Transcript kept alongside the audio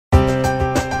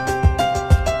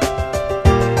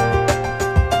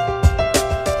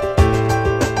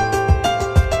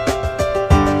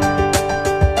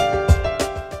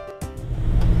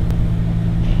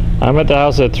I'm at the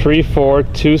house at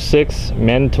 3426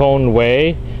 Mentone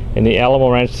Way in the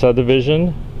Alamo Ranch subdivision.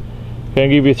 I'm going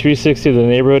to give you a 360 of the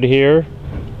neighborhood here.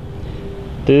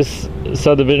 This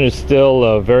subdivision is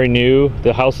still very new.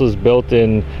 The house was built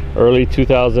in early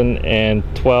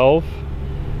 2012.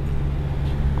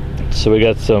 So we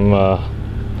got some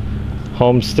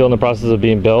homes still in the process of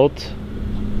being built.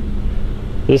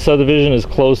 This subdivision is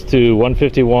close to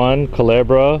 151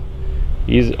 Culebra.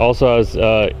 Also has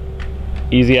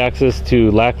easy access to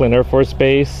Lackland Air Force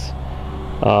Base.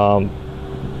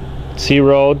 Sea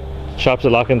Road, shops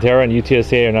at Cantera and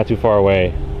UTSA are not too far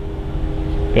away.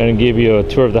 I'm going to give you a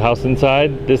tour of the house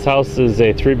inside. This house is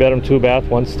a 3-bedroom, 2-bath,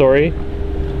 1-story.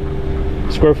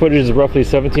 Square footage is roughly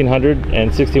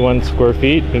 1,761 square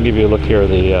feet. I'm going to give you a look here at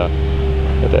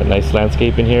that nice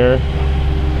landscape in here.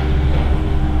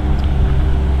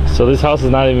 So this house has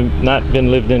not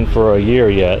been lived in for a year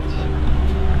yet.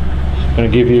 I'm going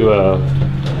to give you a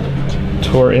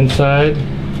tour inside.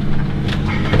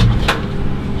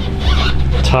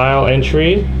 Tile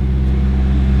entry.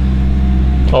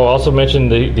 Oh, also mentioned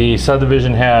the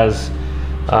subdivision has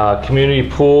a community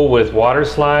pool with water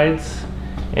slides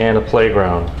and a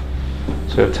playground.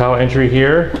 So we have tile entry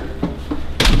here,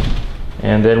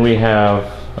 and then we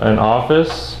have an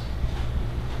office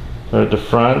at the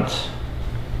front,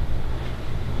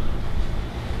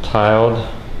 tiled.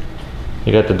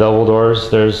 You got the double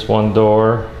doors. There's one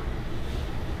door,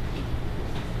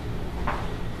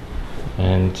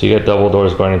 and so you got double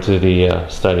doors going into the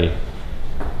study.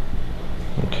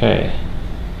 Okay.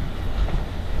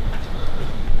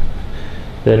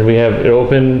 Then we have an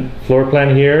open floor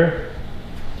plan here.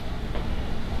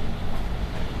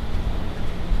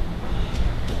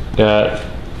 Got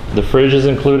the fridge is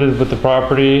included with the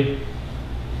property.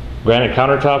 Granite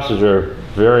countertops, which are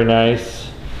very nice.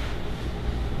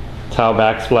 Tile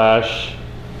backsplash.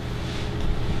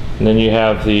 And then you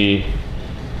have the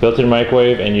built-in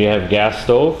microwave, and you have gas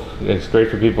stove. It's great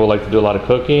for people who like to do a lot of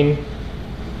cooking.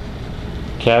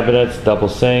 Cabinets, double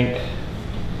sink,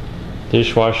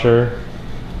 dishwasher.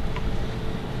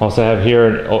 Also have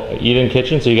here an eat-in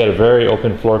kitchen, so you got a very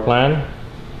open floor plan.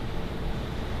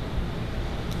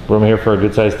 Room here for a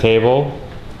good-sized table,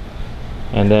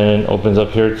 and then it opens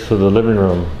up here to the living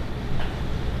room.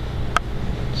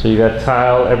 So you got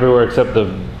tile everywhere except the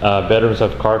bedrooms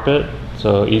have carpet,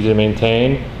 so easy to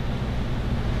maintain.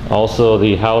 Also,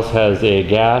 the house has a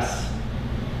gas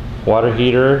water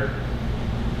heater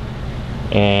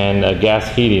and a gas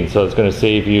heating, so it's going to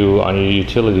save you on your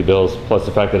utility bills, plus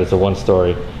the fact that it's a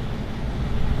 1-story.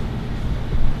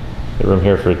 The room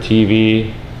here for a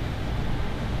TV.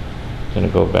 I'm going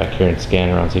to go back here and scan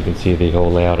around so you can see the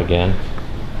whole layout again.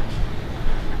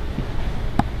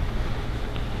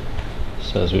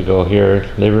 So as we go here,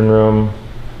 living room,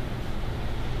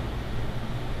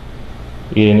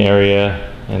 eating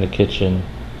area, and the kitchen,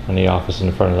 and the office in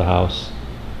the front of the house.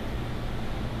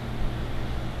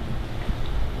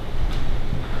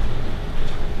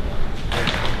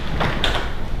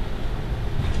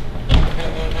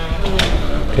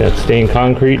 Got stained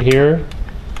concrete here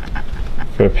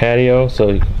for a patio,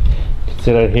 so you can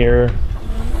sit out here,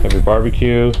 have your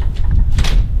barbecue,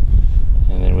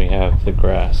 and then we have the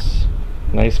grass.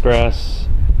 Nice grass,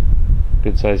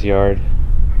 good sized yard.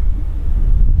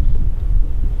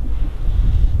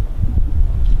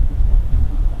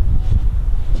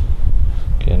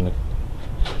 Again,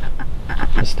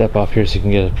 let's step off here so you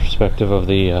can get a perspective of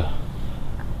the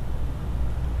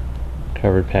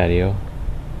covered patio.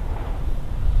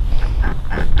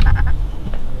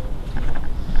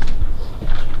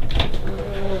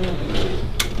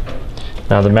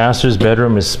 Now the master's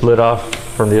bedroom is split off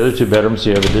from the other 2 bedrooms,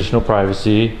 so you have additional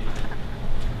privacy.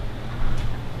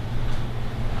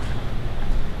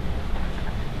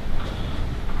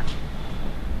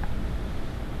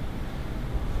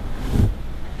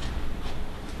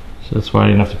 So it's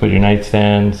wide enough to put your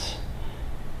nightstands,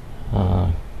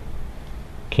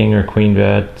 king or queen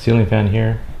bed, ceiling fan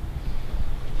here.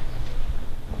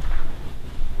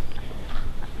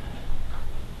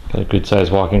 Got a good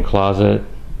sized walk-in closet.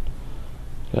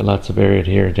 Got lots of area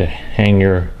here to hang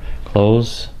your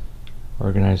clothes,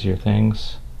 organize your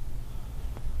things.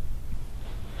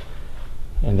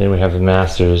 And then we have the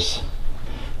master's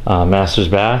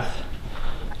bath.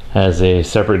 Has a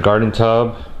separate garden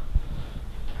tub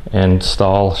and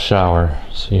stall shower.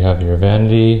 So you have your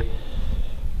vanity,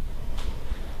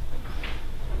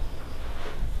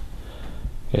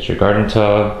 get your garden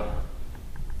tub,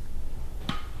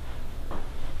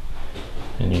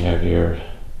 and you have your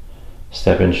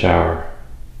step-in shower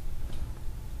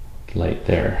light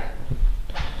there.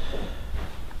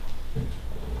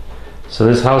 So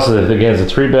this house is, again, is a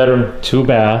 3-bedroom,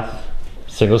 2-bath,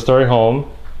 single-story home.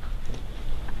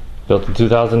 Built in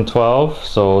 2012,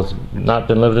 so it's not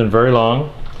been lived in very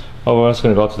long. Oh, we're just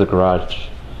gonna go out to the garage.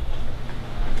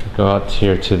 Go out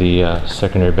here to the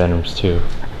secondary bedrooms too.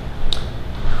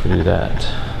 If we do that.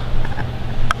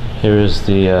 Here's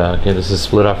the, again, this is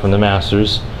split off from the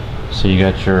masters. So you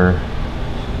got your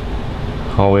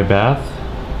hallway bath,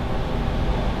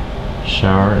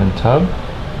 shower and tub.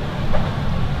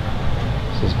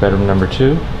 This is bedroom number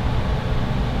 2.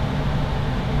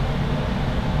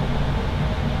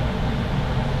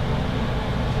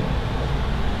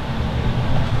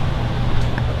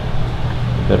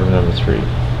 Bedroom number 3.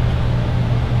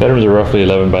 Bedrooms are roughly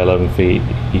 11 by 11 feet,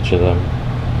 each of them.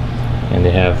 And they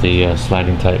have the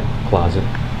sliding type closet.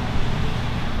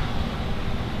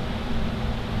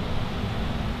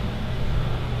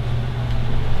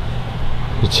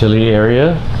 Utility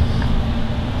area.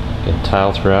 Got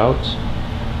tile throughout.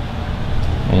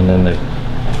 And then the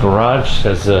garage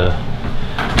has a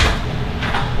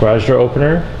garage door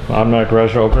opener, automatic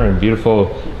garage door opener, and beautiful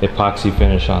epoxy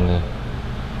finish on the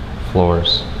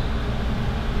floors.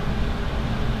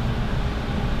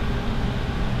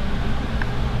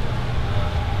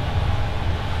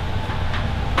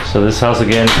 So this house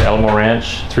again is Elmo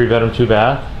Ranch, 3-bedroom,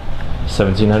 2-bath,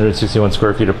 1,761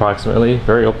 square feet approximately.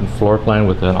 Very open floor plan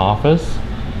with an office,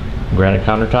 granite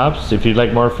countertops. If you'd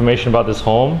like more information about this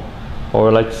home or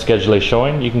would like to schedule a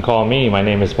showing, you can call me. My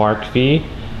name is Mark Fee.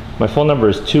 My phone number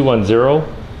is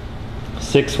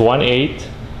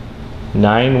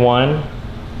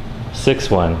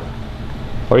 210-618-9161.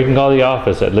 Or you can call the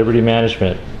office at Liberty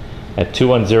Management at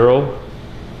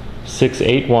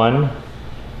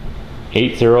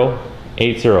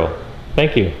 210-681-8080.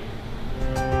 Thank you.